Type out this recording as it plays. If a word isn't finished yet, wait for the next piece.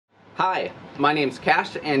Hi, my name's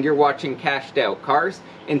Cash and you're watching Cashed Out Cars.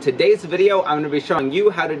 In today's video, I'm going to be showing you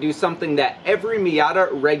how to do something that every Miata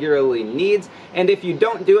regularly needs, and if you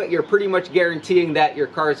don't do it, you're pretty much guaranteeing that your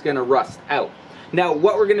car is going to rust out. Now,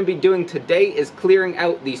 what we're going to be doing today is clearing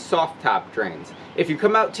out the soft top drains. If you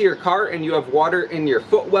come out to your car and you have water in your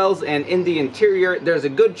footwells and in the interior, there's a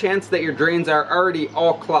good chance that your drains are already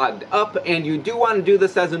all clogged up, and you do want to do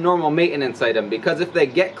this as a normal maintenance item, because if they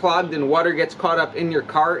get clogged and water gets caught up in your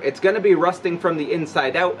car, it's going to be rusting from the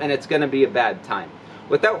inside out and it's going to be a bad time.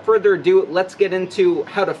 Without further ado, let's get into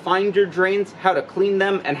how to find your drains, how to clean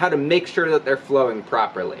them, and how to make sure that they're flowing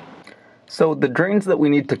properly. So the drains that we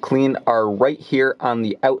need to clean are right here on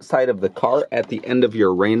the outside of the car at the end of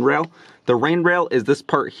your rain rail. The rain rail is this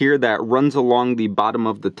part here that runs along the bottom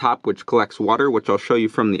of the top, which collects water, which I'll show you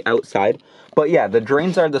from the outside. But yeah, the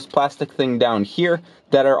drains are this plastic thing down here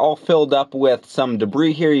that are all filled up with some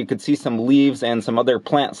debris here. You could see some leaves and some other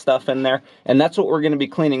plant stuff in there. And that's what we're going to be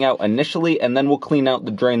cleaning out initially, and then we'll clean out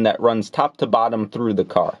the drain that runs top to bottom through the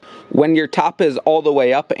car. When your top is all the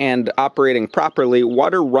way up and operating properly,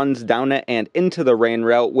 water runs down it and into the rain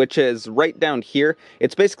rail, which is right down here.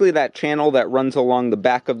 It's basically that channel that runs along the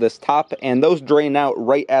back of this top, and those drain out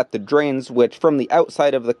right at the drains, which from the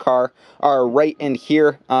outside of the car are right in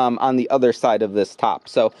here on the other side of this top.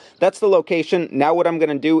 So that's the location. Now what I'm going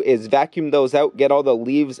to do is vacuum those out, get all the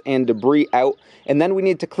leaves and debris out, and then we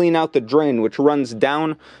need to clean out the drain, which runs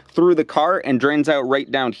down through the car and drains out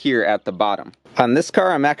right down here at the bottom. On this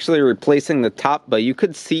car, I'm actually replacing the top, but you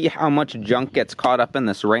could see how much junk gets caught up in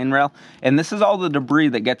this rain rail, and this is all the debris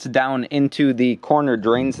that gets down into the corner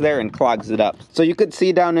drains there and clogs it up. So you could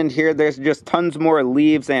see down in here, there's just tons more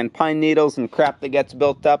leaves and pine needles and crap that gets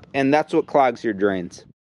built up, and that's what clogs your drains.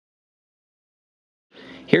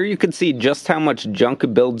 Here you can see just how much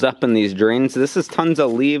junk builds up in these drains. This is tons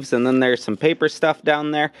of leaves, and then there's some paper stuff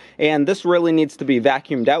down there, and this really needs to be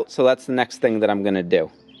vacuumed out, so that's the next thing that I'm going to do.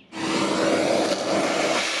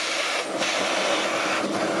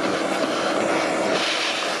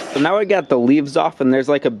 So now I got the leaves off, and there's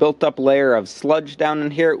like a built up layer of sludge down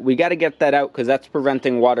in here. We got to get that out because that's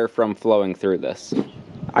preventing water from flowing through this.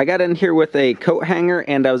 I got in here with a coat hanger,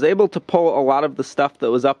 and I was able to pull a lot of the stuff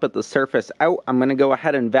that was up at the surface out. I'm going to go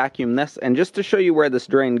ahead and vacuum this, and just to show you where this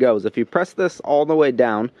drain goes, if you press this all the way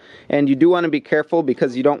down, and you do want to be careful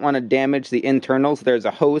because you don't want to damage the internals, there's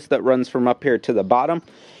a hose that runs from up here to the bottom.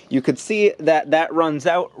 You could see that that runs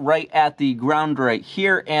out right at the ground right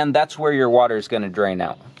here, and that's where your water is going to drain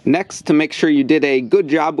out. Next, to make sure you did a good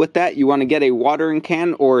job with that, you want to get a watering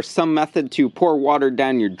can or some method to pour water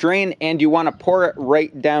down your drain, and you want to pour it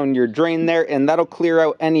right down your drain there, and that'll clear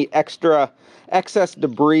out any excess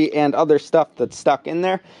debris and other stuff that's stuck in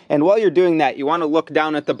there. And while you're doing that, you want to look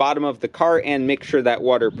down at the bottom of the car and make sure that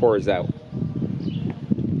water pours out.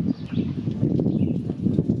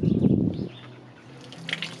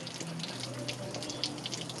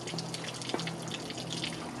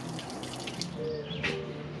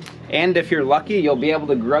 And if you're lucky, you'll be able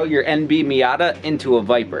to grow your NB Miata into a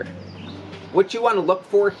Viper. What you want to look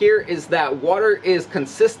for here is that water is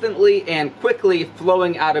consistently and quickly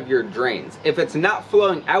flowing out of your drains. If it's not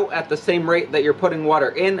flowing out at the same rate that you're putting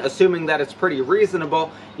water in, assuming that it's pretty reasonable,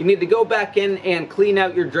 you need to go back in and clean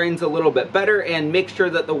out your drains a little bit better and make sure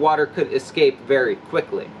that the water could escape very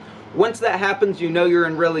quickly. Once that happens, you know you're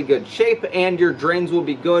in really good shape and your drains will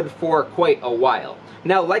be good for quite a while.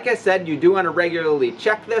 Now, like I said, you do want to regularly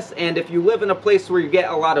check this, and if you live in a place where you get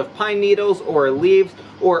a lot of pine needles or leaves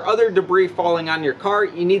or other debris falling on your car,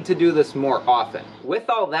 you need to do this more often. With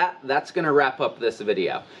all that, that's going to wrap up this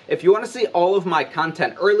video. If you want to see all of my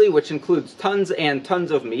content early, which includes tons and tons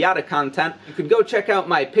of Miata content, you could go check out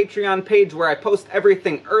my Patreon page where I post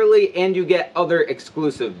everything early and you get other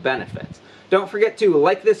exclusive benefits. Don't forget to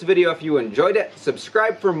like this video if you enjoyed it,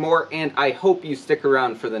 subscribe for more, and I hope you stick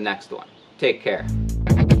around for the next one. Take care.